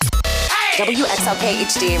WXLK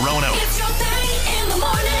HD. Rono. It's your thing in the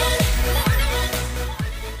morning.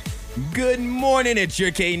 Good morning. It's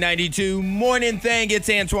your K92 morning thing. It's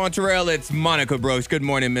Antoine Terrell. It's Monica Brooks. Good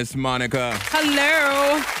morning, Miss Monica.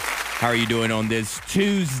 Hello. How are you doing on this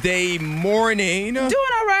Tuesday morning? Doing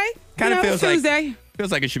all right. Kind of feels Tuesday.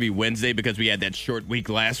 like it should be Wednesday because we had that short week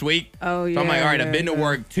last week. Oh, yeah. So I'm like, all right, I've been to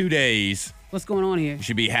work 2 days. What's going on here? We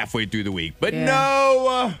should be halfway through the week. But Yeah.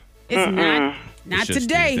 no. It's not It's just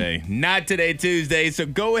today. Tuesday. Not today, Tuesday. So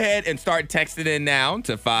go ahead and start texting in now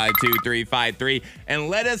to 52353 and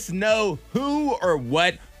let us know who or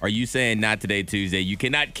what are you saying not today, Tuesday. You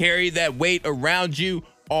cannot carry that weight around you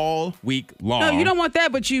all week long. No, you don't want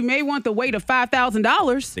that, but you may want the weight of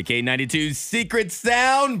 $5,000. The K92 secret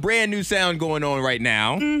sound, brand new sound going on right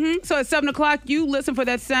now. So at 7 o'clock, you listen for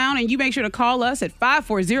that sound, and you make sure to call us at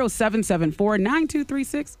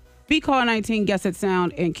 540-774-9236. Be call 19, guess that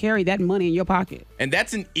sound, and carry that money in your pocket. And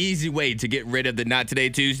that's an easy way to get rid of the not today,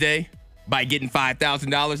 Tuesday by getting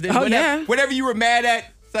 $5,000. Then Oh, yeah. Whatever you were mad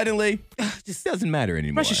at, suddenly just doesn't matter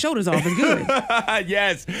anymore. Brush your shoulders off. It's good.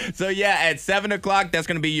 Yes. So, yeah, at 7 o'clock, that's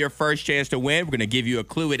going to be your first chance to win. We're going to give you a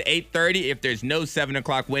clue at 8:30 if there's no 7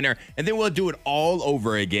 o'clock winner. And then we'll do it all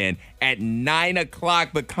over again at 9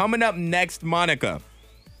 o'clock. But coming up next, Monica,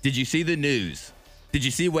 did you see the news? Did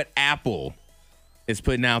you see what Apple is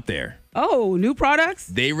putting out there? Oh, new products?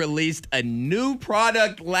 They released a new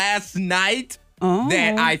product last night Oh.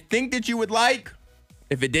 that I think that you would like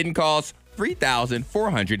if it didn't cost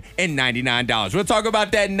 $3,499. We'll talk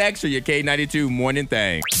about that next for your K92 morning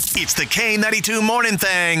thing. It's the K92 Morning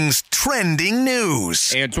Thang's trending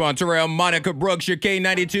news. Antoine Terrell, Monica Brooks, your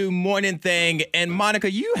K92 morning thing. And Monica,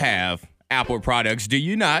 you have Apple products, do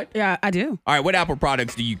you not? Yeah, I do. All right, what Apple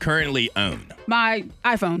products do you currently own? My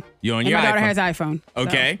iPhone. You own and your my daughter iPhone? has iPhone. So,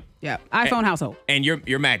 Okay. yeah, iPhone household. And your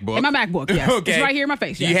MacBook? And my MacBook, yes. Okay. It's right here in my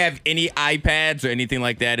face, Do yes. you have any iPads or anything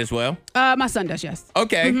like that as well? My son does, yes.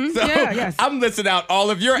 Okay. So Yeah, yes. I'm listing out all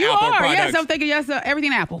of your You Apple are, products. yes. I'm thinking, yes,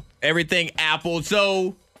 everything Apple. Everything Apple.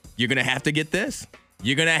 So you're going to have to get this.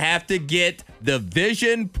 You're going to have to get the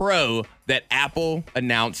Vision Pro that Apple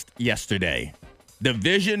announced yesterday. The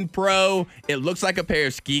Vision Pro, it looks like a pair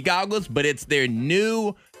of ski goggles, but it's their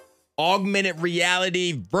new augmented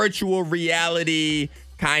reality, virtual reality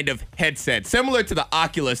kind of headset, similar to the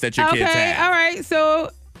Oculus that your kids have. All right.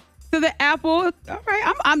 So the Apple, all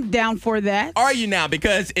right, I'm down for that. Are you now?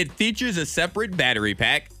 Because it features a separate battery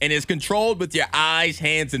pack and is controlled with your eyes,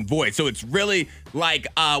 hands, and voice. So it's really like,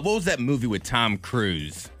 what was that movie with Tom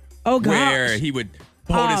Cruise? Oh, gosh. Where he would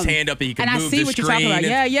hold his hand up and he could and I move see the what screen. you're talking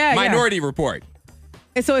about. Yeah. Minority Report.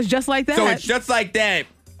 And so it's just like that? So it's just like that.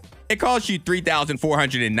 It costs you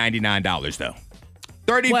 $3,499 though.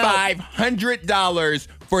 $3,500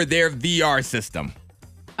 for their VR system.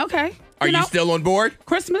 Okay. Are you still on board?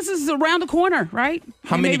 Christmas is around the corner, right?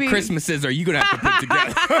 How many Christmases are you going to have to put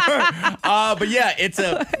together? But yeah, it's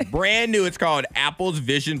a brand new, it's called Apple's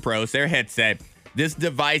Vision Pro. It's their headset. This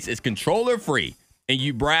device is controller free. And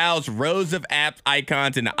you browse rows of apps,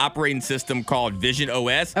 icons, in the operating system called Vision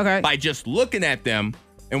OS by just looking at them.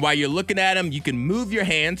 And while you're looking at them, you can move your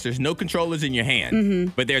hands. There's no controllers in your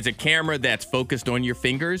hand. But there's a camera that's focused on your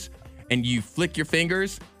fingers. And you flick your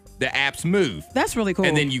fingers, the apps move. That's really cool.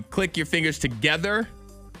 And then you click your fingers together,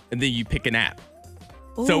 and then you pick an app.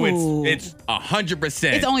 Ooh. So it's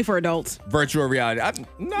 100%. It's only for adults. Virtual reality.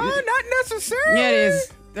 No, not necessarily. Yeah, it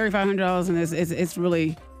is. $3,500, and it's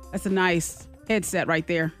really, that's a nice headset right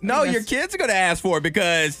there. No, your kids are going to ask for it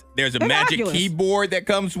because there's a magic Oculus. keyboard that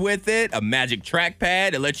comes with it, a magic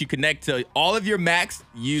trackpad. It lets you connect to all of your Macs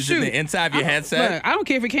using the inside of your headset. Look, I don't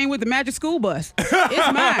care if it came with the magic school bus. It's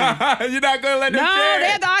mine. You're not going to let them No, share they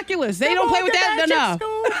it? have the Oculus. They don't play with that enough.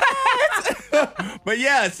 But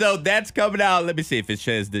yeah, so that's coming out. Let me see if it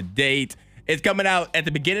says the date. It's coming out at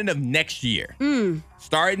the beginning of next year.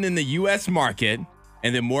 Starting in the U.S. market.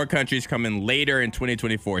 And then more countries coming later in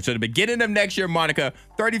 2024. So the beginning of next year, Monica,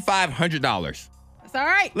 $3,500. It's all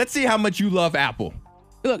right. Let's see how much you love Apple.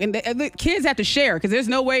 Look, and the kids have to share because there's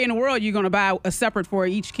no way in the world you're going to buy a separate for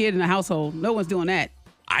each kid in the household. No one's doing that.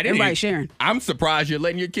 Everybody's sharing. I'm surprised you're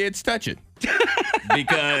letting your kids touch it.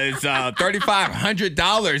 Because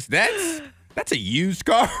 $3,500, that's a used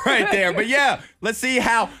car right there. But yeah, let's see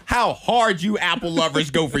how hard you Apple lovers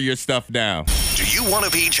go for your stuff now. Do you want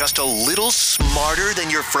to be just a little smarter than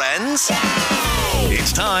your friends?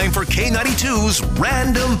 It's time for K92's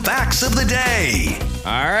Random Facts of the Day.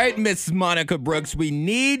 All right, Miss Monica Brooks, we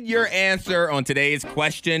need your answer on today's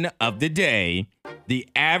question of the day. The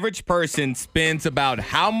average person spends about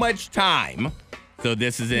how much time, so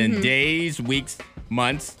this is in days, weeks,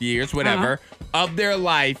 months, years, whatever, of their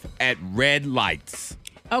life at red lights?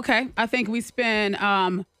 Okay. I think we spend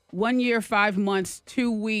 1 year, 5 months,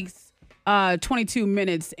 2 weeks, 22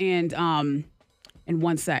 minutes, and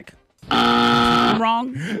 1 sec. I'm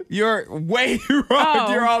wrong? You're way wrong.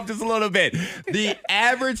 Oh. You're off just a little bit. The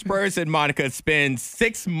average person, Monica, spends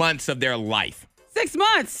 6 months of their life. 6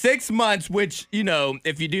 months. 6 months, which,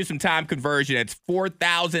 if you do some time conversion, it's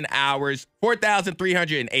 4,000 hours,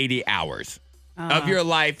 4,380 hours of your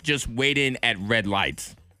life just waiting at red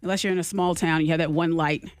lights. Unless you're in a small town, you have that one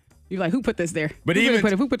light. You're like, who put this there? But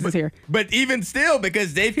who put this here? But even still,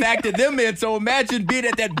 because they factored them in, so imagine being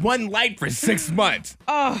at that one light for 6 months.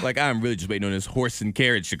 Oh. Like, I'm really just waiting on this horse and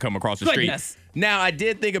carriage to come across the Goodness. street. Now, I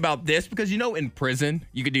did think about this because, in prison,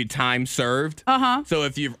 you could do time served. Uh-huh. So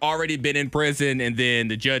if you've already been in prison and then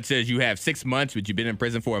the judge says you have 6 months, but you've been in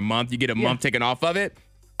prison for a month, you get a month taken off of it.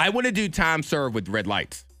 I want to do time served with red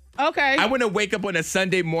lights. Okay. I want to wake up on a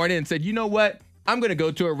Sunday morning and say, you know what? I'm going to go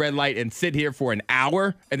to a red light and sit here for an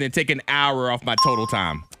hour and then take an hour off my total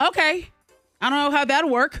time. Okay. I don't know how that'll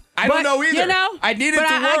work. I don't know either. I need it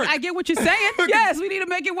to work. I get what you're saying. Yes, we need to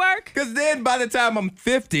make it work. Because then by the time I'm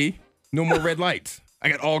 50, no more red lights. I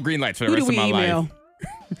got all green lights for the rest of my life.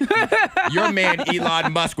 Your man,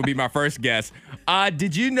 Elon Musk, will be my first guest.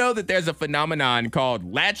 Did you know that there's a phenomenon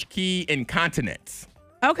called latchkey incontinence?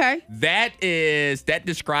 Okay. That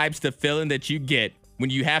describes the feeling that you get when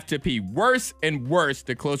you have to pee worse and worse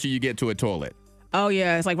the closer you get to a toilet. Oh,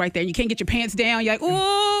 yeah. It's like right there. You can't get your pants down. You're like,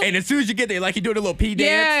 ooh. And as soon as you get there, like you're doing a little pee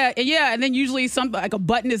dance. Yeah. And then usually something like a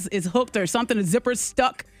button is hooked or something, a zipper's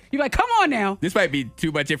stuck. You're like, come on now. This might be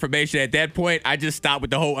too much information. At that point, I just stopped with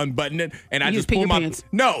the whole unbuttoning and I just pulled my pants.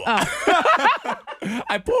 No.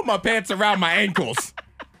 I pulled my pants around my ankles.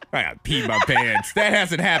 I got peed my pants. That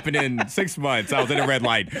hasn't happened in 6 months. I was in a red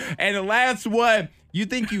light. And the last one, you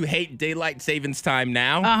think you hate daylight savings time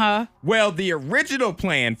now? Uh-huh. Well, the original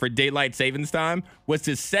plan for daylight savings time was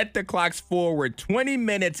to set the clocks forward 20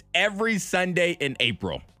 minutes every Sunday in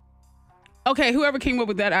April. Okay, whoever came up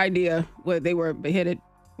with that idea, they were beheaded.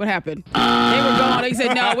 What happened? They were gone. They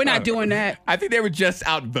said, no, we're not doing that. I think they were just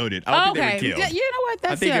outvoted. I don't think they were killed. Yeah, you know what?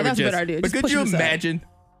 That's a good idea. But Just could you push it aside. imagine?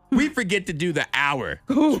 We forget to do the hour.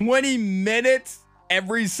 20 minutes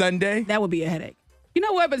every Sunday. That would be a headache. You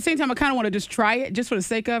know what? But at the same time, I kind of want to just try it just for the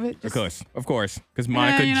sake of it. Of course. Because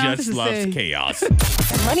Monica just loves chaos.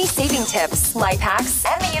 Money saving tips, life hacks,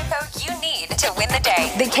 and the info you need to win the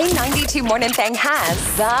day. The K92 Morning Thing has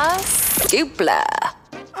the Dupla.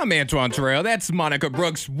 I'm Antoine Terrell. That's Monica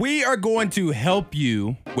Brooks. We are going to help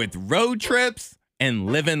you with road trips and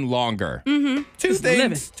living longer. Mm-hmm. Two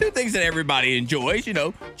things that everybody enjoys,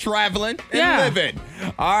 traveling and living.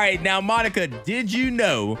 All right, now, Monica, did you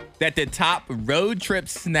know that the top road trip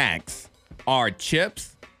snacks are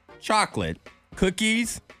chips, chocolate,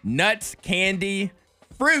 cookies, nuts, candy,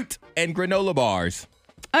 fruit, and granola bars?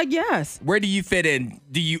 Yes. Where do you fit in?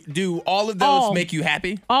 Do all of those make you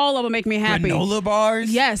happy? All of them make me happy. Granola bars?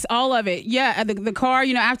 Yes, all of it. Yeah, the car,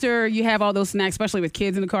 after you have all those snacks, especially with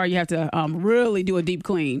kids in the car, you have to really do a deep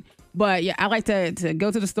clean. But yeah, I like to go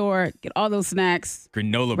to the store, get all those snacks.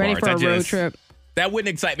 Granola ready bars. for a road trip. That wouldn't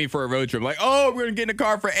excite me for a road trip. Like, we're going to get in the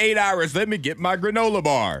car for 8 hours. Let me get my granola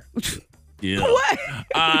bar. Yeah.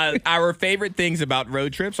 What? Our favorite things about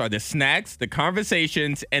road trips are the snacks, the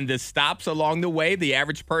conversations, and the stops along the way. The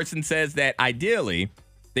average person says that ideally,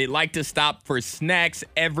 they like to stop for snacks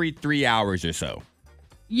every 3 hours or so.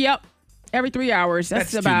 Yep. Every 3 hours.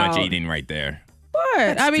 That's about too much eating right there.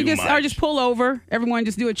 What? Just pull over. Everyone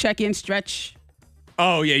just do a check-in stretch.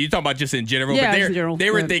 Oh, yeah. You're talking about just in general? Yeah, but just in general. They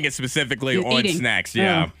were thinking specifically on eating. snacks.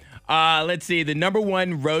 Yeah. Let's see. The number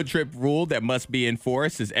one road trip rule that must be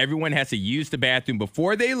enforced is everyone has to use the bathroom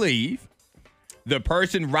before they leave. The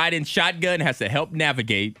person riding shotgun has to help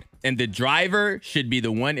navigate. And the driver should be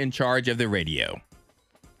the one in charge of the radio.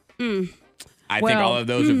 I think all of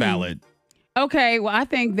those are valid. Okay. Well, I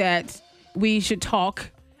think that we should talk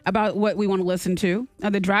about what we want to listen to. Now,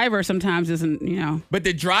 the driver sometimes isn't, But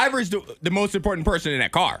the driver's the most important person in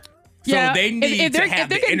that car. So they need to have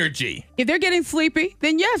the energy. If they're getting sleepy,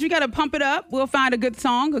 then yes, we got to pump it up. We'll find a good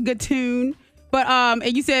song, a good tune. But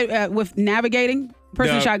and you said with navigating,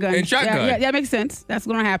 shotgun. And shotgun. Yeah, that makes sense. That's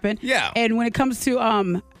going to happen. Yeah. And when it comes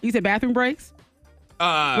to, you said bathroom breaks?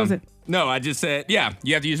 What was it? No, I just said, you have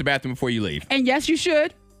to use the bathroom before you leave. And yes, you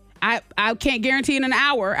should. I can't guarantee in an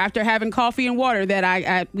hour after having coffee and water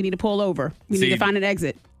that we need to pull over. We need to find an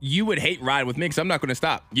exit. You would hate riding with me because I'm not going to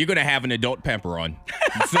stop. You're going to have an adult pamper on.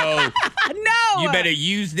 So no, you better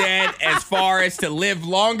use that as far as to live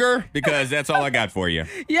longer because that's all I got for you.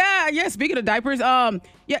 Yeah. Speaking of diapers,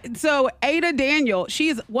 so Ada Daniel,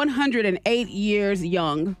 she's 108 years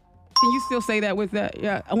young. Can you still say that with that?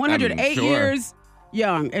 Yeah, 108 sure. years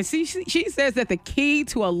young. And she says that the key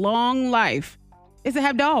to a long life is to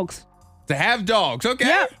have dogs. To have dogs, okay.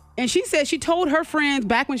 Yeah. And she said she told her friends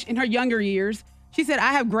back when in her younger years, she said,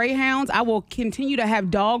 I have greyhounds. I will continue to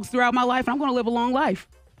have dogs throughout my life, and I'm going to live a long life.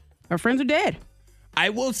 Her friends are dead. I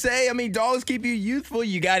will say, I mean, dogs keep you youthful.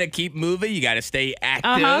 You got to keep moving. You got to stay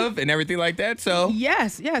active and everything like that. So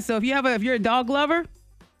yes. So if you're a dog lover,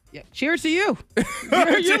 yeah, cheers to you.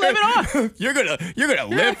 You're living on. You're gonna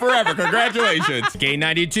live forever. Congratulations.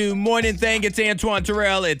 K92 Morning Thing. It's Antoine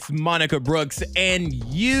Terrell. It's Monica Brooks. And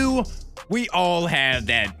we all have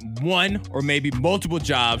that one or maybe multiple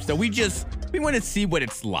jobs that we want to see what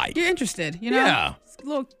it's like. You're interested, you know? Yeah. It's a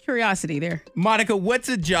little curiosity there. Monica, what's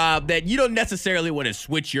a job that you don't necessarily want to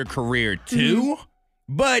switch your career to,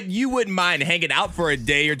 but you wouldn't mind hanging out for a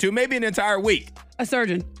day or two, maybe an entire week? A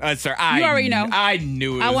surgeon. Sir, you already know. I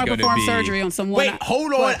knew it was I want to going to perform be. surgery on someone. Wait,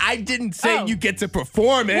 hold on. I didn't say you get to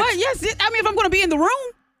perform it. What? Yes. I mean, if I'm going to be in the room,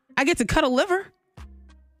 I get to cut a liver.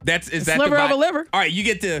 Is that sliver the of a liver? All right, you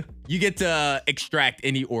get to extract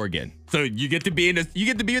any organ. So you get to be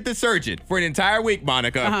with the surgeon for an entire week,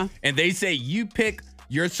 Monica. And they say you pick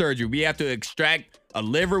your surgery. We have to extract a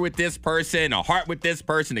liver with this person, a heart with this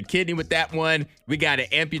person, a kidney with that one. We got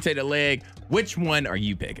to amputate a leg. Which one are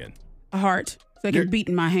you picking? A heart, so I can beat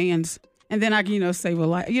in my hands, and then I can save a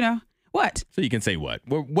life. What? So you can say what?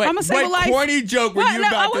 I'm gonna save a life. What corny joke were you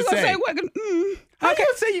about to say? I was gonna say what? How can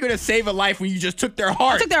you say you're gonna save a life when you just took their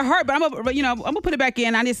heart? I took their heart, but I'm gonna put it back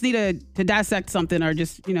in. I just need to dissect something or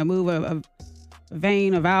just move a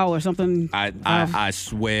vein, a valve, or something. I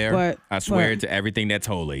swear to everything that's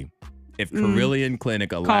holy. If Carillion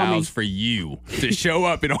Clinic allows for you to show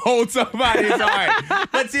up and hold somebody's heart,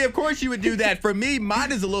 let's see. Of course, you would do that. For me,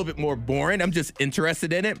 mine is a little bit more boring. I'm just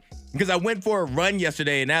interested in it because I went for a run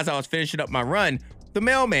yesterday, and as I was finishing up my run, the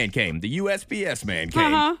mailman came. The USPS man came.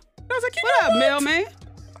 And I was like, what up, mailman?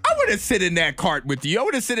 I want to sit in that cart with you. I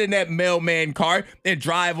want to sit in that mailman cart and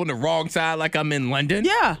drive on the wrong side like I'm in London.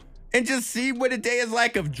 Yeah. And just see what a day is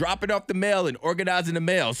like of dropping off the mail and organizing the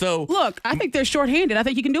mail. So look, I think they're shorthanded. I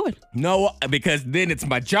think you can do it. No, because then it's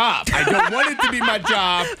my job. I don't want it to be my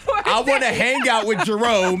job. I want to hang out with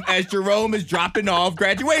Jerome as Jerome is dropping off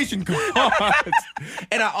graduation cards.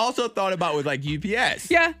 And I also thought about with like UPS.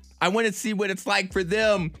 Yeah. I want to see what it's like for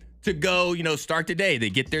them to go, start the day. They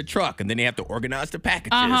get their truck and then they have to organize the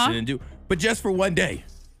packages and but just for one day.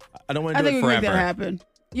 I don't want to do it forever. I think we can make that happen.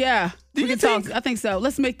 Yeah, Do we you can think? talk. I think so.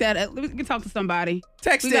 Let's make that. We can talk to somebody.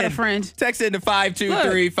 We got a friend. Text in to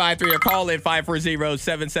 52353 or call in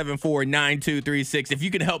 540-774-9236 if you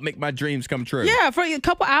can help make my dreams come true. Yeah, for a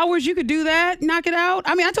couple hours you could do that. Knock it out.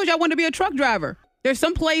 I mean, I told you I wanted to be a truck driver. There's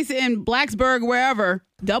some place in Blacksburg, wherever,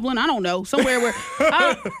 Dublin, I don't know, somewhere where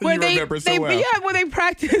where You they remember so well. where they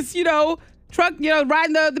practice, truck,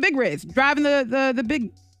 riding the big rigs, driving the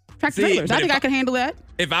big tractor trailers. I think I can handle that.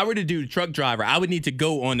 If I were to do truck driver, I would need to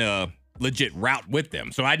go on a legit route with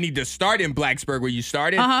them. So I'd need to start in Blacksburg where you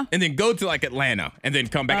started and then go to like Atlanta and then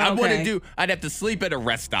come back. I'd have to sleep at a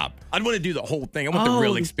rest stop. I'd want to do the whole thing. I want the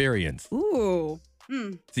real experience. Ooh.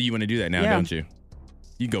 So you want to do that now, don't you?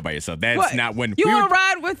 You go by yourself. That's What? not when You want to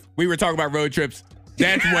ride with? we were talking about road trips.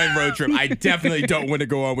 That's one road trip I definitely don't want to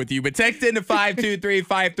go on with you. But text in to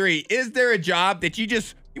 52353. Is there a job that you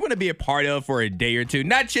want to be a part of for a day or two?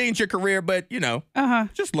 Not change your career, but,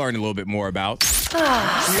 just learn a little bit more about.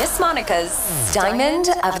 Miss Monica's Diamond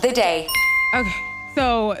of the Day. Okay.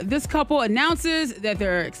 So this couple announces that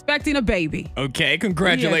they're expecting a baby. Okay,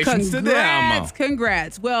 congratulations to them.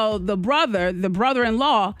 Congrats. Well, the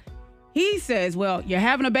brother-in-law, he says, well, you're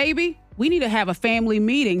having a baby? We need to have a family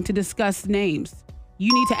meeting to discuss names.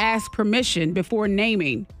 You need to ask permission before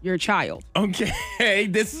naming your child. Okay,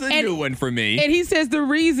 this is a new one for me. And he says the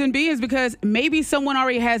reason being is because maybe someone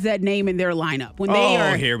already has that name in their lineup.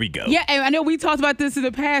 Here we go. Yeah, and I know we talked about this in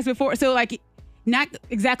the past before. So, not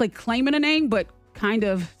exactly claiming a name, but kind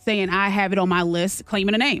of saying, I have it on my list,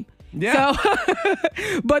 claiming a name. Yeah.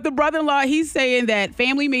 So, but the brother-in-law, he's saying that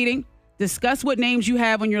family meeting, discuss what names you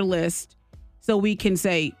have on your list so we can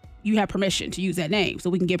say you have permission to use that name, so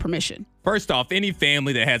we can get permission. First off, any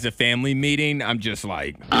family that has a family meeting, I'm just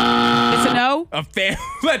like, it's a no?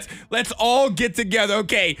 Let's all get together.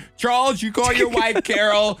 Okay, Charles, you call your wife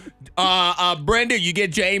Carol. Brenda, you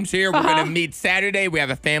get James here. We're gonna meet Saturday. We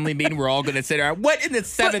have a family meeting. We're all gonna sit around. What in the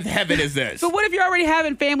seventh heaven is this? But what if you're already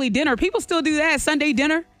having family dinner? People still do that, Sunday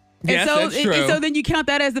dinner. Yes, that's true. And so then you count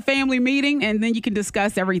that as the family meeting, and then you can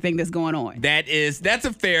discuss everything that's going on. That's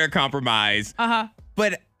a fair compromise.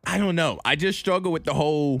 But I don't know. I just struggle with the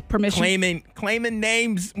whole permission claiming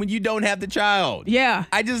names when you don't have the child. Yeah.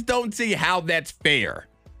 I just don't see how that's fair.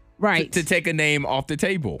 Right. To take a name off the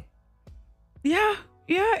table. Yeah.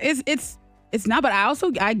 It's not, but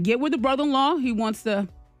I get with the brother-in-law. He wants to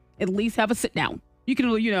at least have a sit down. You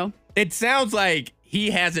can, It sounds like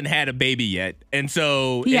he hasn't had a baby yet. And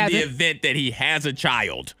so the event that he has a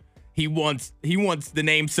child, he wants the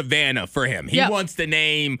name Savannah for him. He wants the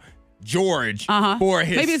name George for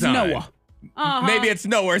his Maybe it's son. Noah. Maybe it's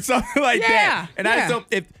Noah or something like that. And yeah. I just don't,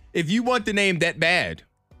 if you want the name that bad,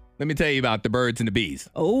 let me tell you about the birds and the bees.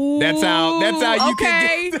 Oh, that's how you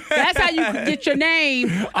can get That's how you can get your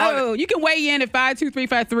name. Oh, you can weigh in at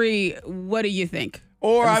 52353. What do you think?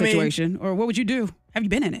 Or of the situation, or what would you do? Have you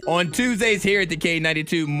been in it? On Tuesdays here at the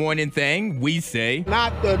K92 Morning Thing, we say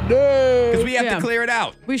not today. Because we have to clear it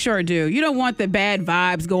out. We sure do. You don't want the bad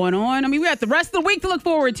vibes going on. I mean, we got the rest of the week to look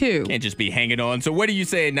forward to. Can't just be hanging on. So what are you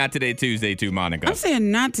saying not today Tuesday to, Monica? I'm saying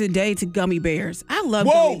not today to gummy bears. I love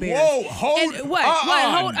gummy bears. Hold and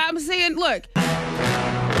hold. I'm saying, look.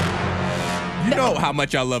 You know how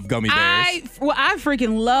much I love gummy bears. I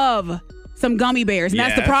freaking love some gummy bears, and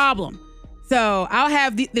that's the problem. So I'll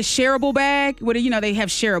have the shareable bag. What they have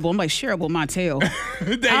shareable. I'm like, shareable my tail.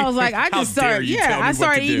 I was like, I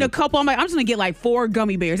started eating a couple. I'm like, I'm just gonna get like 4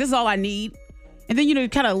 gummy bears. This is all I need. And then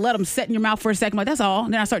kind of let them set in your mouth for a second. I'm like, that's all.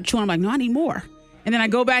 And then I start chewing. I'm like, no, I need more. And then I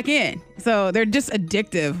go back in. So they're just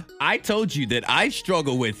addictive. I told you that I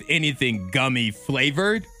struggle with anything gummy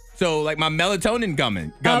flavored. So like my melatonin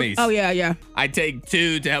gummies. Oh yeah. I take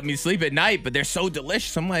 2 to help me sleep at night, but they're so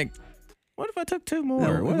delicious. I'm like, what if I took 2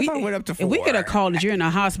 more? What if I went up to 4? We could have called that you're in the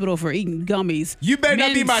hospital for eating gummies. You better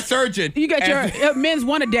not be my surgeon. You got your men's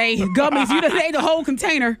one a day gummies. You done ate the whole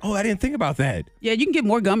container. Oh, I didn't think about that. Yeah, you can get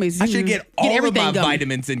more gummies. I should get all of my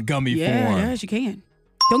vitamins in gummy form. Yes, you can.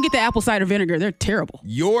 Don't get the apple cider vinegar. They're terrible.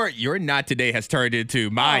 Your not today has turned into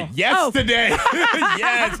mine yesterday.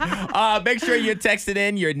 Yes. Make sure you text it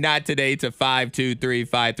in. Your not today to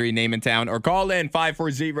 52353 name and town, or call in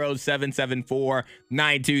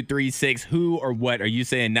 540-774-9236. Who or what are you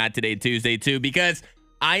saying not today Tuesday to? Because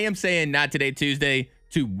I am saying not today Tuesday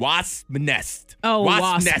to wasp nest. Oh,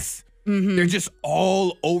 wasp nest. Mm-hmm. They're just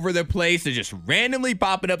all over the place. They're just randomly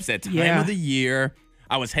popping up at that time of the year.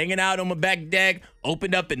 I was hanging out on my back deck,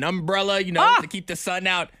 opened up an umbrella, to keep the sun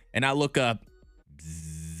out, and I look up.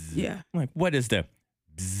 Bzz. Yeah. I'm like, what is the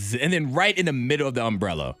bzz? And then right in the middle of the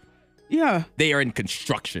umbrella, they are in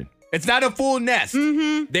construction. It's not a full nest.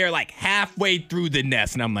 Mm-hmm. They're like halfway through the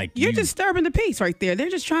nest, and I'm like, you're disturbing the peace right there. They're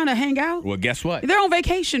just trying to hang out. Well, guess what? They're on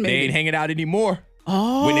vacation, maybe. They ain't hanging out anymore.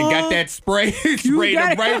 Oh. When they got that spray, sprayed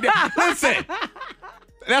them right there. Listen.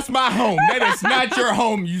 That's my home. That is not your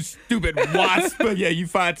home, you stupid wasp. But yeah, you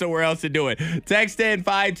find somewhere else to do it. Text in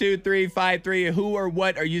 52353. Who or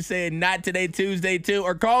what are you saying not today, Tuesday to?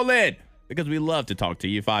 Or call in, because we love to talk to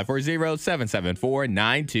you.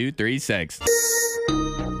 540-774-9236.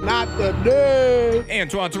 Not today.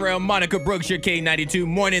 Antoine Terrell, Monica Brooks, your K92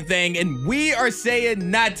 morning thing. And we are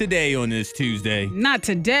saying not today on this Tuesday. Not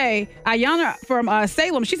today. Ayana from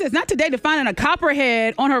Salem, she says not today to finding a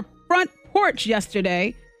copperhead on her front porch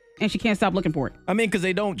yesterday, and she can't stop looking for it. I mean, because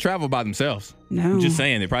they don't travel by themselves. No. I'm just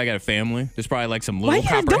saying, they probably got a family. There's probably like some little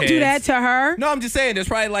copperheads. Don't do that to her. No, I'm just saying, there's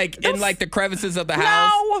probably like in like the crevices of the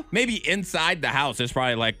house. Maybe inside the house, there's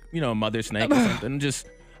probably like, a mother snake or something.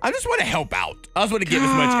 I just want to help out. I just want to give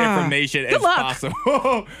as much information as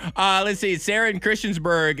possible. Let's see. Sarah in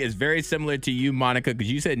Christiansburg is very similar to you, Monica, because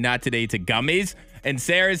you said not today to gummies. And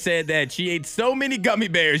Sarah said that she ate so many gummy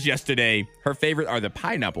bears yesterday. Her favorite are the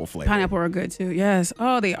pineapple flavor. Pineapple are good too. Yes.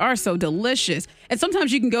 Oh, they are so delicious. And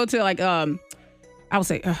sometimes you can go to like I would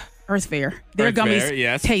say Earth Fare. Their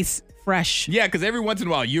gummies taste fresh. Yeah, because every once in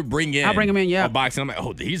a while I'll bring them in, a box, and I'm like,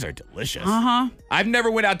 oh, these are delicious. I've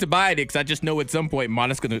never went out to buy it because I just know at some point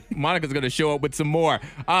Monica's gonna show up with some more.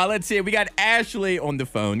 Let's see. We got Ashley on the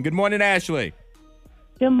phone. Good morning, Ashley.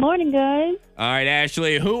 Good morning, guys. All right,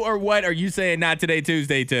 Ashley, who or what are you saying not today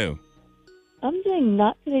Tuesday to? I'm saying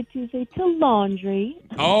not today Tuesday to laundry.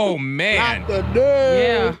 Oh, man. Not today.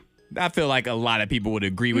 Yeah. I feel like a lot of people would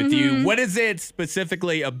agree with you. What is it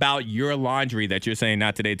specifically about your laundry that you're saying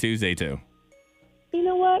not today Tuesday to? You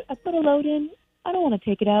know what? I put a load in. I don't want to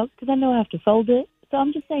take it out because I know I have to fold it. So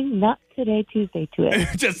I'm just saying not today Tuesday to it.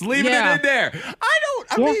 Just leaving it in there.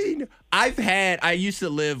 I used to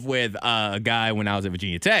live with a guy when I was at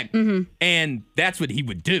Virginia Tech, and that's what he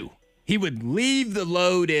would do. He would leave the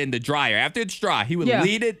load in the dryer. After it's dry, he would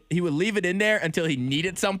leave it in there until he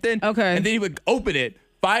needed something. Okay. And then he would open it,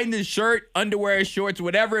 find his shirt, underwear, shorts,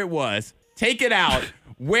 whatever it was, take it out,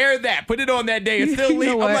 wear that, put it on that day, and still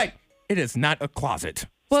leave. I'm like, it is not a closet.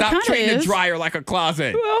 Well, stop treating the dryer like a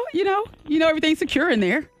closet. Well, you know everything's secure in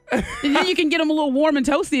there. And then you can get them a little warm and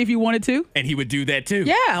toasty if you wanted to. And he would do that too.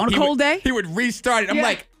 Yeah, on a cold day. He would restart it. I'm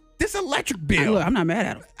like, this electric bill. Look, I'm not mad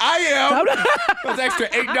at him. I am. Those extra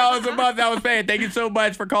 $8 a month I was paying. Thank you so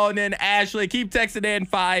much for calling in, Ashley. Keep texting in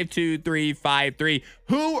 52353.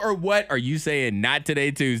 Who or what are you saying not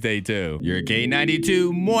today, Tuesday to? Your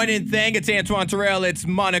K92 morning thing. It's Antoine Terrell. It's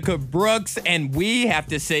Monica Brooks. And we have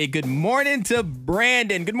to say good morning to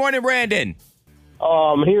Brandon. Good morning, Brandon.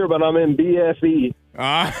 I'm here, but I'm in BFE. Okay.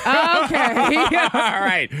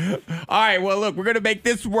 All right. Well, look, we're going to make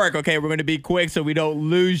this work, okay? We're going to be quick so we don't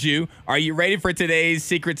lose you. Are you ready for today's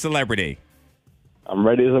secret celebrity? I'm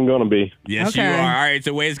ready as I'm going to be. Yes, you Okay. are. All right,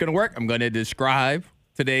 so the way it's going to work, I'm going to describe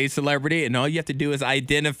today's celebrity, and all you have to do is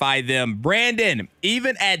identify them. Brandon,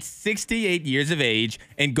 even at 68 years of age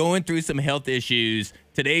and going through some health issues,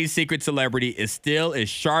 today's secret celebrity is still as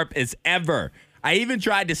sharp as ever. I even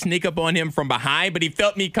tried to sneak up on him from behind, but he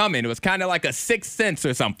felt me coming. It was kind of like a sixth sense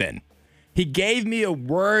or something. He gave me a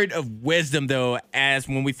word of wisdom, though, as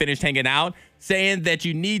when we finished hanging out, saying that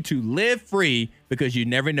you need to live free because you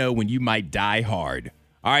never know when you might die hard.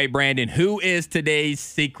 All right, Brandon, who is today's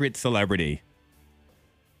secret celebrity?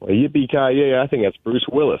 Well, yippee-ki-yay, I think that's Bruce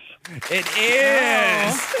Willis. It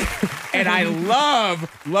is. And I love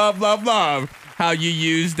how you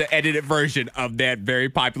use the edited version of that very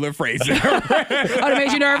popular phrase. Oh, that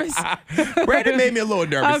made you nervous? Brandon made me a little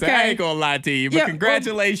nervous. Okay. I ain't gonna lie to you, but Yeah,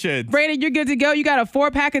 congratulations. Brandon, you're good to go. You got a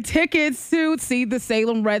 4-pack of tickets to see the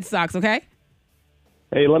Salem Red Sox, okay?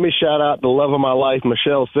 Hey, let me shout out the love of my life,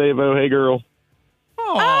 Michelle Savo. Hey, girl.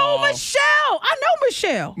 Oh, Michelle. I know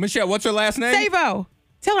Michelle. Michelle, what's her last name? Savo.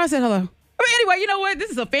 Tell her I said hello. I mean, anyway, you know what? This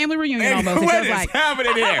is a family reunion almost. It What feels is like.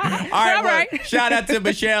 happening here? All right, All well, right. shout out to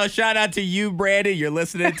Michelle. Shout out to you, Brandon. You're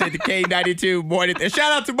listening to the K92 morning. And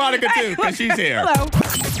shout out to Monica, too, because she's here. Hello.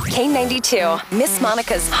 K92, Miss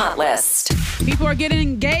Monica's Hot List. People are getting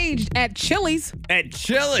engaged at Chili's. At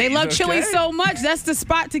Chili's. They love okay. Chili's so much. That's the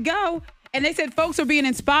spot to go. And they said folks are being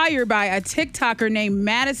inspired by a TikToker named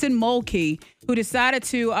Madison Mulkey, who decided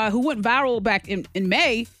to, who went viral back in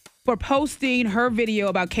May for posting her video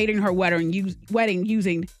about catering her wedding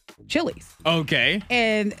using Chili's. Okay.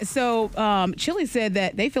 And so Chili's said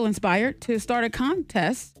that they feel inspired to start a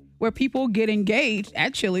contest where people get engaged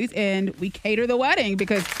at Chili's and we cater the wedding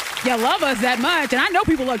because y'all love us that much. And I know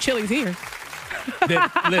people love Chili's here.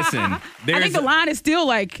 Listen, I think the line is still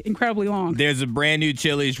like incredibly long. There's a brand new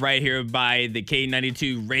Chili's right here by the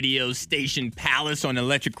K92 radio station Palace on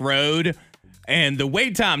Electric Road. And the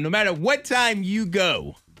wait time, no matter what time you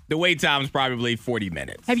go, the wait time is probably 40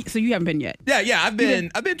 minutes. So you haven't been yet? Yeah, I've been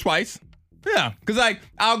twice. Yeah, because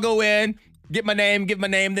I'll go in, get my name,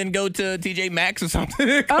 then go to TJ Maxx or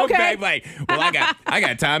something. Come Okay. back well, I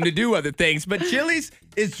got time to do other things. But Chili's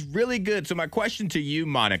is really good. So my question to you,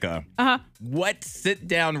 Monica, what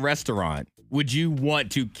sit-down restaurant would you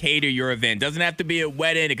want to cater your event? Doesn't have to be a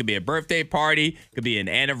wedding. It could be a birthday party. It could be an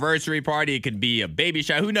anniversary party. It could be a baby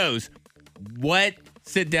shower. Who knows? What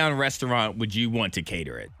sit-down restaurant would you want to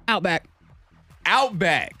cater it? Outback.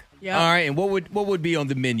 Outback. Yep. All right, and what would be on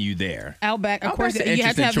the menu there? Outback. Of course, Outback's an you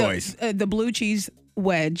have to have interesting the blue cheese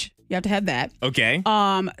wedge. You have to have that. Okay.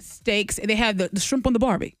 Steaks. They have the shrimp on the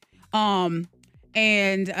Barbie. And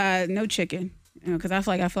no chicken. Because I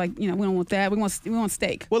feel like we don't want that. We want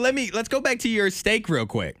steak. Well, let's go back to your steak real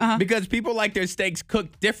quick because people like their steaks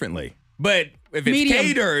cooked differently. But if it's Medium.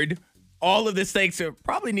 catered, all of the steaks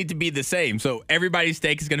probably need to be the same. So everybody's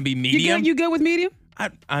steak is going to be medium. You good with medium?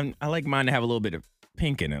 I like mine to have a little bit of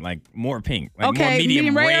pink in it, like more pink, like Okay, more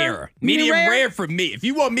medium rare. rare? Medium Medium rare? rare for me. If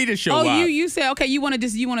you want me to show up, you said okay. You want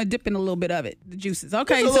to dip in a little bit of it, the juices.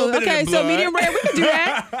 Okay, Just a little bit of the so blood. medium rare. We can do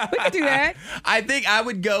that. We can do that. I think I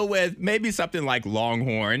would go with maybe something like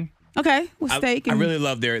Longhorn. Okay, with steak. I really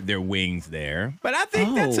love their wings there, but I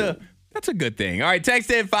think that's a good thing. All right, text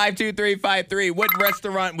in 52353. What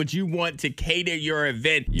restaurant would you want to cater your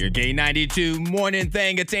event? Your K92 morning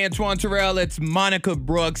thing. It's Antoine Terrell. It's Monica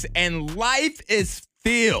Brooks, and life is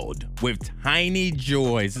filled with tiny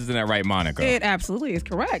joys. Isn't that right, Monica? It absolutely is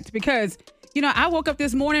correct because. I woke up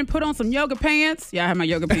this morning, put on some yoga pants. Yeah, I have my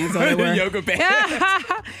yoga pants on. Yoga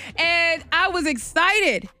pants. And I was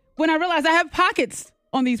excited when I realized I have pockets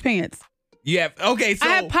on these pants. Okay, so I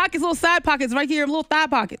have pockets, little side pockets right here, little thigh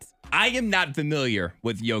pockets. I am not familiar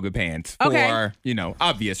with yoga pants Okay. for,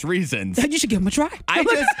 obvious reasons. You should give them a try.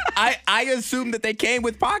 I assume that they came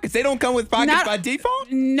with pockets. They don't come with pockets Not- by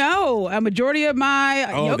default? No, a majority of my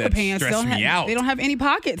yoga that pants stressed me out. They don't have any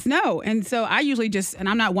pockets. No, and so I usually and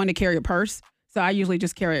I'm not one to carry a purse, so I usually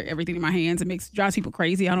just carry everything in my hands. It drives people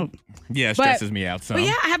crazy. I don't. Yeah, it stresses me out some. But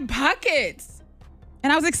yeah, I have pockets,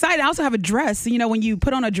 and I was excited. I also have a dress. So, when you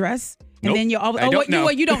put on a dress. And Nope. then you I don't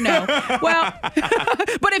know. you don't know. Well,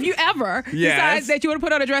 but if you ever Yes. decide that you want to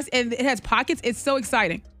put on a dress and it has pockets, it's so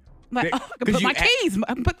exciting. Like, I can put my keys,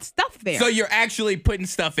 I can put stuff there. So you're actually putting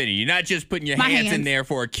stuff in it. You're not just putting your hands in there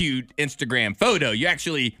for a cute Instagram photo. You're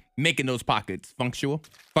actually making those pockets functional.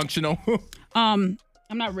 I'm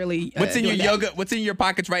not really. What's in your doing yoga? What's in your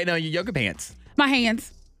pockets right now? Your yoga pants. My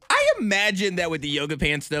hands. I imagine that with the yoga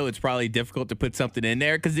pants, though, it's probably difficult to put something in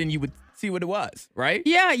there because then you would see what it was, right?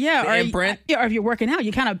 Yeah. The imprint. Or if you're working out,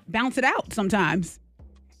 you kind of bounce it out sometimes.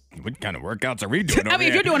 What kind of workouts are we doing? I mean,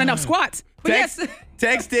 if you're doing enough squats. But yes.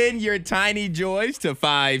 Text in your tiny joys to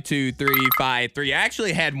 52353. I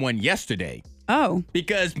actually had one yesterday. Oh.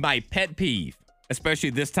 Because my pet peeve, especially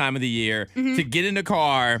this time of the year, to get in the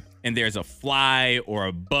car and there's a fly or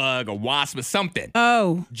a bug, a wasp or something.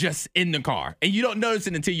 Oh. Just in the car. And you don't notice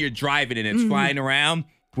it until you're driving and it's flying around.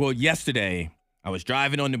 Well, yesterday, I was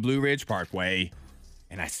driving on the Blue Ridge Parkway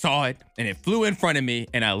and I saw it and it flew in front of me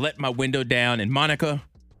and I let my window down and Monica,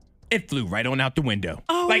 it flew right on out the window.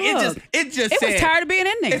 Oh, like look. it just It said, was tired of being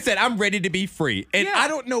in there. It said, I'm ready to be free. And Yeah. I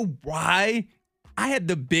don't know why. I had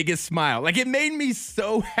the biggest smile. Like, it made me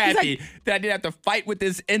so happy that I didn't have to fight with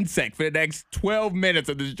this insect for the next 12 minutes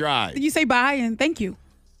of this drive. Did you say bye and thank you?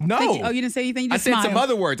 No. Thank you. Oh, you didn't say anything? You I just said smiled. some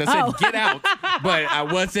other words. I said, Oh. get out. But I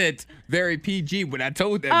wasn't very PG when I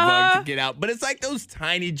told that bug to get out. But it's like those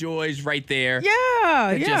tiny joys right there.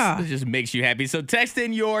 Yeah, It just makes you happy. So text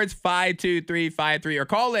in yours, 52353, or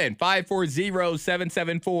call in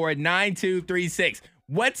 540-774-9236.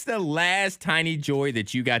 What's the last tiny joy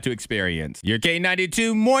that you got to experience? Your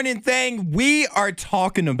K92 morning thing. We are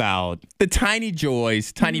talking about the tiny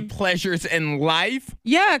joys, tiny pleasures in life.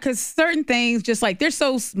 Yeah, because certain things just like they're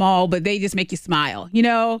so small, but they just make you smile,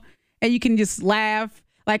 and you can just laugh.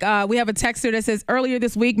 Like we have a texter that says earlier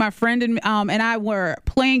this week, my friend and I were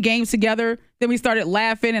playing games together. Then we started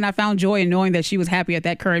laughing, and I found joy in knowing that she was happy at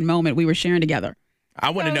that current moment we were sharing together. I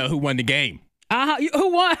want to know who won the game.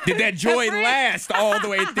 Who won? Did that joy last all the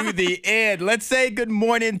way through the end? Let's say good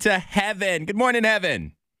morning to Heaven. Good morning,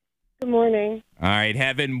 Heaven. Good morning. All right,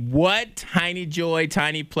 Heaven, what tiny joy,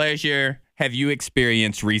 tiny pleasure have you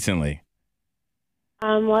experienced recently?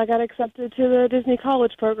 Well, I got accepted to the Disney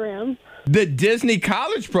College program. The Disney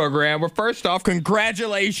College program. Well, first off,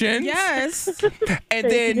 congratulations. Yes. And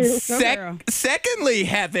then you. secondly,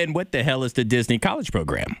 Heaven, what the hell is the Disney College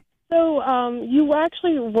program? So you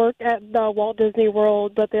actually work at the Walt Disney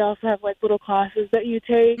World, but they also have like little classes that you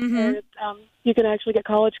take, and you can actually get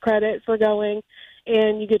college credit for going,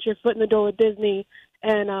 and you get your foot in the door with Disney.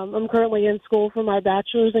 And I'm currently in school for my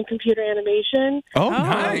bachelor's in computer animation. Oh,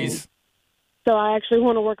 nice. So I actually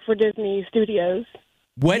want to work for Disney Studios.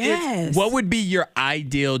 What would be your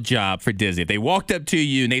ideal job for Disney? If they walked up to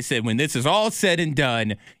you and they said, when this is all said and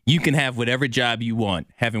done, you can have whatever job you want.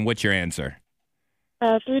 Heaven, what's your answer?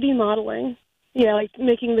 3D modeling. Yeah, like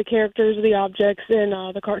making the characters, the objects in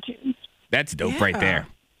the cartoons. That's dope right there.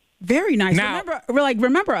 Very nice. Now-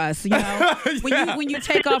 Remember us, when you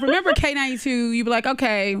take off. Remember K92, you be like,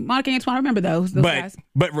 okay, Monica and Antoine, remember those guys.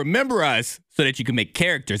 But remember us so that you can make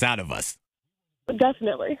characters out of us.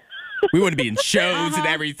 Definitely. We want to be in shows and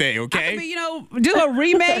everything, okay? I mean, do a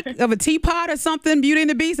remake of a teapot or something, Beauty and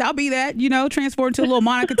the Beast. I'll be that, transform into a little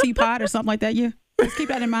Monica teapot or something like that. Yeah. Let's keep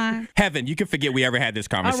that in mind. Heaven, you can forget we ever had this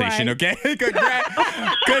conversation, All right. okay?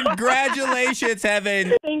 Congratulations,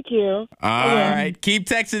 Heaven. Thank you. All right. Keep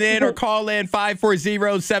texting in or call in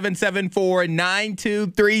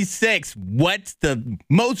 540-774-9236. What's the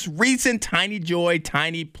most recent tiny joy,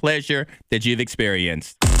 tiny pleasure that you've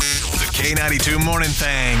experienced? The K92 Morning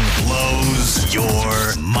Thing blows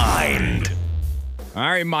your mind. All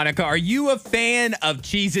right, Monica, are you a fan of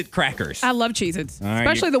Cheez-It crackers? I love Cheez-Its, right.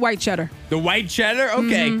 especially the white cheddar. The white cheddar?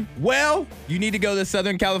 Okay. Well, you need to go to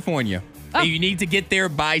Southern California. And you need to get there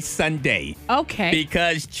by Sunday. Okay.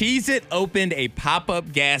 Because Cheez-It opened a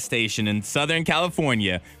pop-up gas station in Southern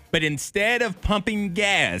California, but instead of pumping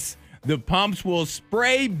gas, the pumps will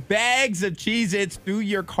spray bags of Cheez-Its through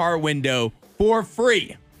your car window for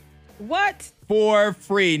free. What? For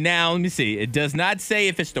free. Now, let me see. It does not say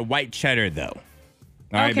if it's the white cheddar, though.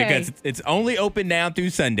 All right, Okay. because it's only open now through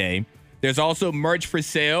Sunday. There's also merch for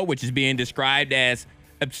sale, which is being described as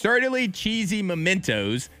absurdly cheesy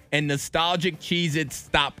mementos and nostalgic Cheez-It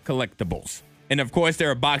stop collectibles. And of course,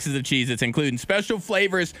 there are boxes of Cheez-Its, including special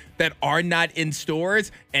flavors that are not in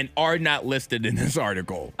stores and are not listed in this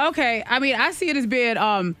article. Okay. I mean, I see it as being,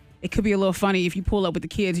 it could be a little funny if you pull up with the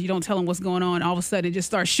kids, you don't tell them what's going on, all of a sudden it just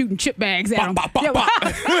starts shooting chip bags at them. Bop, bop,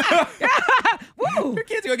 bop, Woo. Your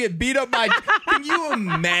kids are gonna get beat up by. Can you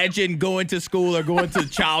imagine going to school or going to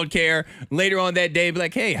childcare later on that day? Be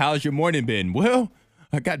like, hey, how's your morning been? Well,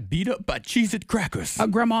 I got beat up by Cheez-It crackers.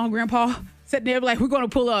 Grandma, grandpa sitting there like, we're going to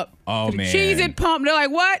pull up. Oh, to the man. Cheez-It pump. They're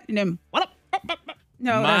like, what? And then, what up?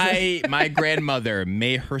 No, my grandmother,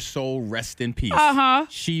 may her soul rest in peace.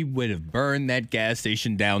 She would have burned that gas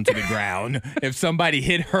station down to the ground if somebody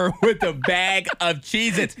hit her with a bag of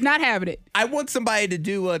Cheez-Its. Not having it. I want somebody to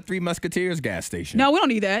do a Three Musketeers gas station. No, we don't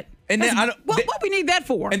need that. And then what we need that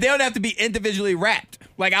for? And they don't have to be individually wrapped.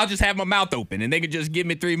 Like, I'll just have my mouth open and they can just give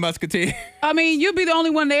me Three Musketeers. I mean, you'll be the only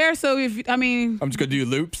one there. So I'm just going to do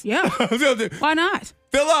loops. Yeah. Why not?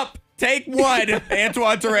 Fill up. Take one.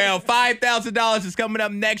 Antoine Terrell. $5,000 is coming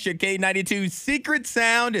up next. Your K92 Secret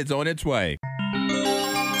Sound is on its way.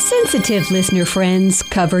 Sensitive listener friends,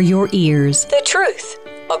 cover your ears. The truth,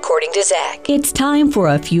 according to Zach. It's time for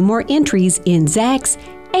a few more entries in Zach's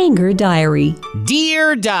Anger Diary.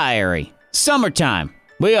 Dear Diary, summertime.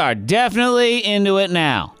 We are definitely into it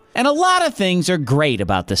now. And a lot of things are great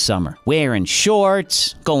about the summer. Wearing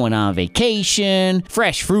shorts, going on vacation,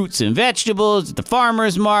 fresh fruits and vegetables at the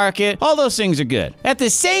farmer's market. All those things are good. At the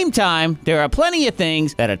same time, there are plenty of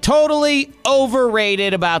things that are totally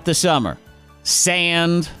overrated about the summer.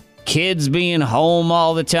 Sand, kids being home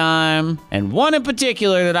all the time, and one in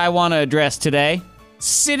particular that I want to address today.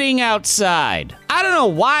 Sitting outside. I don't know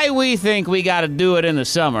why we think we gotta do it in the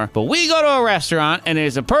summer, but we go to a restaurant and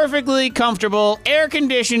there's a perfectly comfortable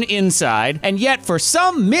air-conditioned inside, and yet for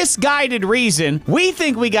some misguided reason, we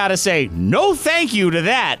think we gotta say no thank you to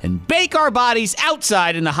that and bake our bodies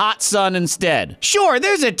outside in the hot sun instead. Sure,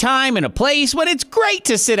 there's a time and a place when it's great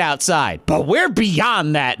to sit outside, but we're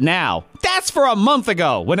beyond that now. That's for a month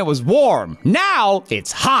ago when it was warm. Now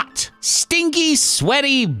it's hot. Stinky,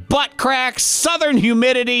 sweaty, butt crack, southern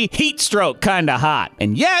humidity, heat stroke kinda hot.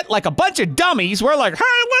 And yet, like a bunch of dummies, we're like, hey,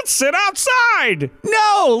 let's sit outside.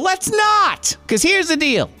 No, let's not. Because here's the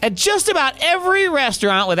deal. At just about every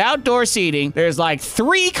restaurant with outdoor seating, there's like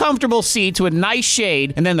 3 comfortable seats with nice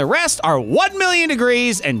shade, and then the rest are 1 million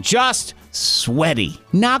degrees and just sweaty.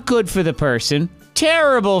 Not good for the person.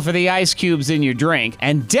 Terrible for the ice cubes in your drink,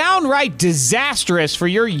 and downright disastrous for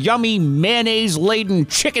your yummy mayonnaise-laden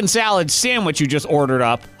chicken salad sandwich you just ordered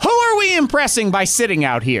up. Who are we impressing by sitting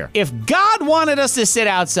out here? If God wanted us to sit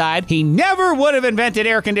outside, he never would have invented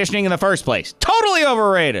air conditioning in the first place. Totally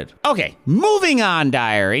overrated. Okay, moving on,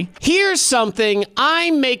 diary. Here's something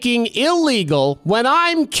I'm making illegal when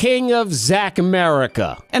I'm king of Zach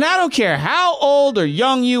America. And I don't care how old or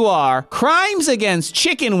young you are, crimes against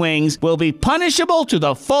chicken wings will be punishable to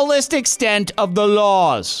the fullest extent of the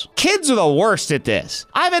laws. Kids are the worst at this.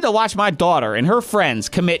 I've had to watch my daughter and her friends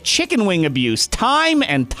commit chicken wing abuse time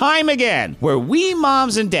and time again, where we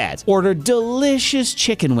moms and dads order delicious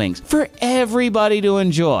chicken wings for everybody to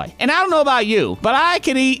enjoy. And I don't know about you, but I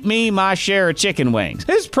can eat me my share of chicken wings.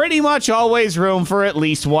 There's pretty much always room for at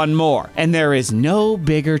least one more. And there is no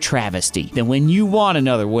bigger travesty than when you want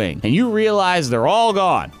another wing and you realize they're all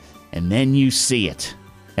gone. And then you see it.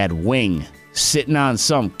 That wing sitting on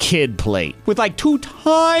some kid plate with like 2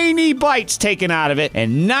 tiny bites taken out of it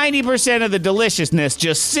and 90% of the deliciousness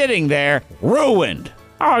just sitting there ruined.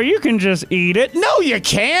 Oh, you can just eat it. No, you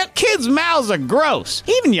can't. Kids' mouths are gross.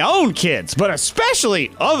 Even your own kids, but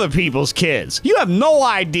especially other people's kids. You have no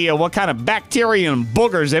idea what kind of bacteria and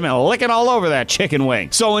boogers they've been licking all over that chicken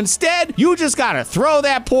wing. So instead, you just gotta throw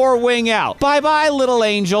that poor wing out. Bye-bye, little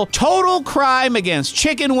angel. Total crime against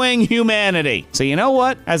chicken wing humanity. So you know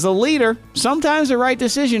what? As a leader, sometimes the right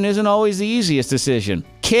decision isn't always the easiest decision.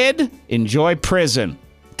 Kid, enjoy prison.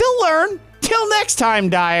 Till learn. Till next time,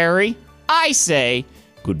 diary. I say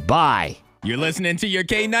goodbye. You're listening to your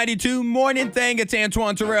K92 Morning Thing. It's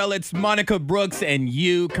Antoine Terrell. It's Monica Brooks and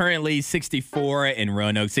you. Currently 64 in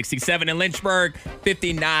Roanoke, 67 in Lynchburg,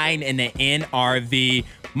 59 in the NRV.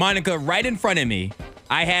 Monica, right in front of me,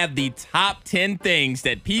 I have the top 10 things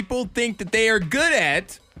that people think that they are good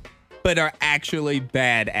at, but are actually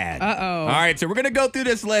bad at. Uh-oh. All right, so we're going to go through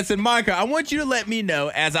this list. And Monica, I want you to let me know,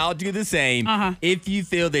 as I'll do the same, if you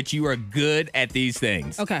feel that you are good at these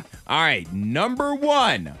things. Okay. All right, number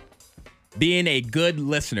 1, being a good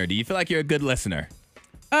listener. Do you feel like you're a good listener?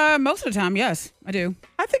 Most of the time, yes, I do.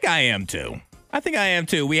 I think I am too.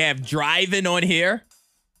 We have driving on here.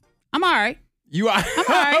 I'm all right. You are? I'm all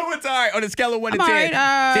right. What's all right? On a scale of 1 to I'm 10. all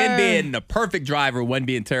right, 10 being the perfect driver, 1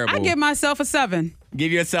 being terrible. I give myself a 7. Give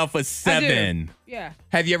yourself a 7. I do. Yeah.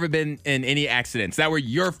 Have you ever been in any accidents that were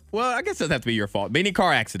your, well, I guess it doesn't have to be your fault, but any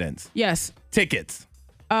car accidents? Yes. Tickets?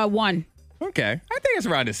 1. Okay. I think it's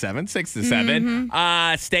around a 7, 6 to 7.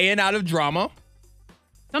 Staying out of drama.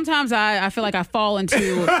 Sometimes I feel like I fall into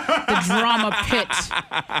the drama pit.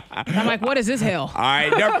 And I'm like, what is this hell? All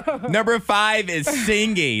right. Number 5 is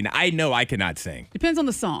singing. I know I cannot sing. Depends on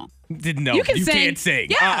the song. No, you can't sing.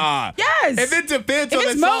 Yeah. Yes. If it depends on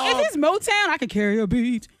the song. If it's Motown, I can carry a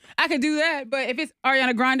beat. I could do that, but if it's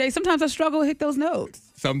Ariana Grande, sometimes I struggle to hit those notes.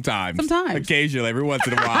 Sometimes. Sometimes. Occasionally, every once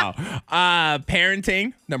in a while.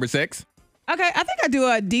 Parenting, number 6. Okay, I think I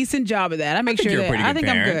do a decent job of that. I make sure You're a that pretty good I think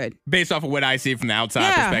parent, I'm good. Based off of what I see from the outside Yeah,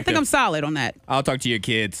 perspective. I think I'm solid on that. I'll talk to your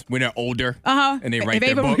kids when they're older. And they If write their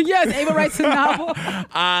Ava, book. Yes, Ava writes a novel.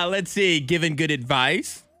 Let's see. Giving good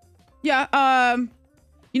advice. Yeah,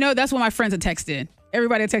 that's what my friends have texted.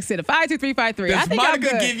 Everybody texted at 52353. Does I think Monica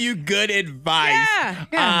I'm good. give you good advice?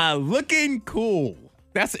 Yeah. Looking cool.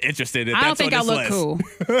 That's interesting. I don't think I look cool.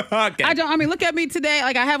 Okay. I don't. I mean, look at me today.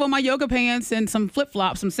 Like I have on my yoga pants and some flip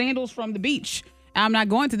flops, some sandals from the beach. I'm not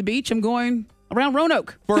going to the beach. I'm going around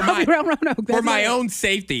Roanoke. Around Roanoke. For my own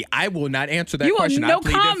safety, I will not answer that You will question. no I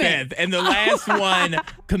plead comment. the fifth. And the last one,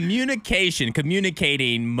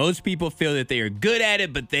 communicating. Most people feel that they are good at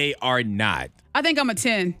it, but they are not. I think I'm a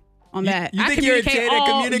 10 on that. You I think you're a 10 at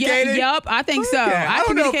all- communicating? Yep, I think so. Okay. I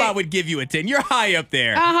don't know if communicate- I would give you a 10. You're high up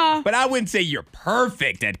there. But I wouldn't say you're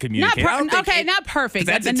perfect at Not communicating. I don't think not perfect.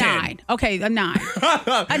 'cause that's a a 10. 9. Okay, a 9.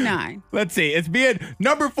 A 9. Let's see. It's being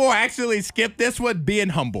number 4. Actually, skip this one. Being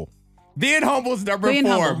humble. Being humble is number Being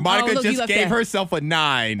 4. humble. Monica Oh, look, you just left gave that. herself a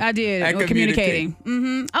 9. I did. At Communicating.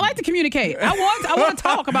 I like to communicate. I want to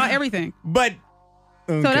talk about everything. But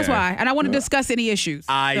So that's why. And I want to discuss any issues.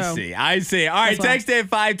 I So, see. All right, That's why. text in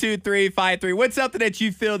 52353. What's something that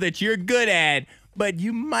you feel that you're good at, but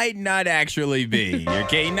you might not actually be? Your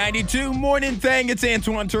K92 morning thing. It's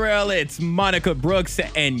Antoine Terrell. It's Monica Brooks.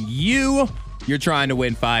 And you're trying to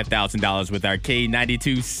win $5,000 with our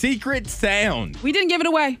K92 secret sound. We didn't give it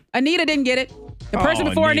away. Anita didn't get it. The person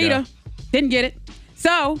before Anita didn't get it.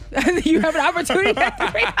 So you have an opportunity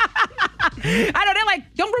at 3. I know, they're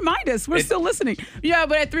like, don't remind us. We're still listening. Yeah,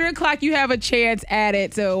 but at 3 o'clock, you have a chance at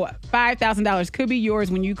it. So $5,000 could be yours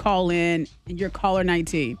when you call in and you're caller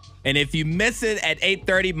 19. And if you miss it at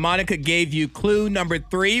 8:30, Monica gave you clue number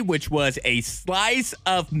 3, which was a slice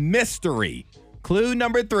of mystery. Clue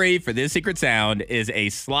number 3 for this secret sound is a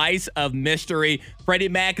slice of mystery. Freddie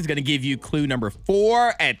Mac is going to give you clue number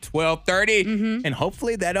 4 at 12:30, and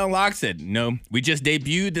hopefully that unlocks it. No, we just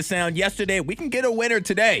debuted the sound yesterday. We can get a winner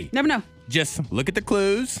today. Never know. Just look at the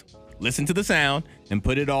clues, listen to the sound, and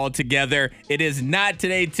put it all together. It is Not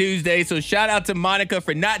Today Tuesday, so shout out to Monica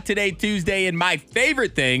for Not Today Tuesday and my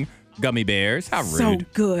favorite thing, gummy bears. How rude. So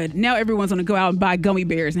good. Now everyone's going to go out and buy gummy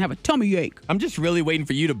bears and have a tummy ache. I'm just really waiting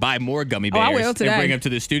for you to buy more gummy bears I will today. and bring them to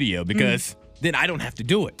the studio because then I don't have to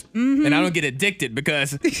do it. And I don't get addicted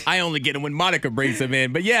because I only get them when Monica brings them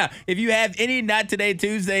in. But yeah, if you have any Not Today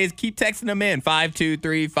Tuesdays, keep texting them in.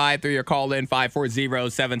 52353 or call in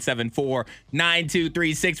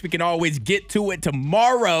 540-774-9236. We can always get to it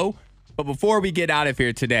tomorrow. But before we get out of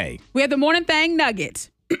here today, we have the morning thing nugget.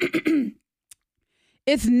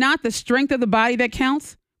 It's not the strength of the body that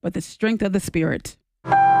counts, but the strength of the spirit.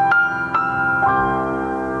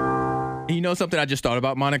 you know something I just thought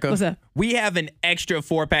about, Monica? What's that? We have an extra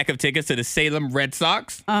 4-pack of tickets to the Salem Red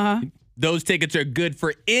Sox. Those tickets are good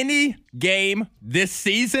for any game this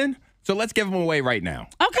season. So let's give them away right now.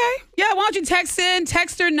 Okay. Yeah, why don't you text in,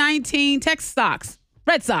 Texter 19, text Sox,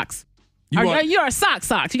 Red Sox. You're a socks.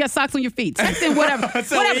 You got socks on your feet. Text in whatever.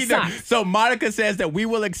 Whatever socks. So Monica says that we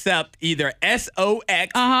will accept either SOX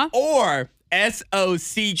or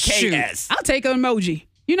SOCKS. I'll take an emoji.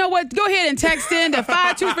 You know what? Go ahead and text in to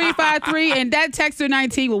 52353, and that texter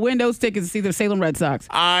 19 will win those tickets to see the Salem Red Sox.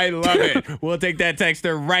 I love it. We'll take that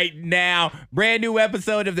texter right now. Brand new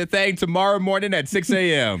episode of The Thing tomorrow morning at 6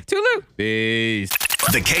 a.m. Toodaloo. The Peace.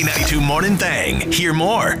 K92 Morning Thing. Hear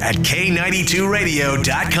more at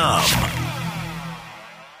K92Radio.com.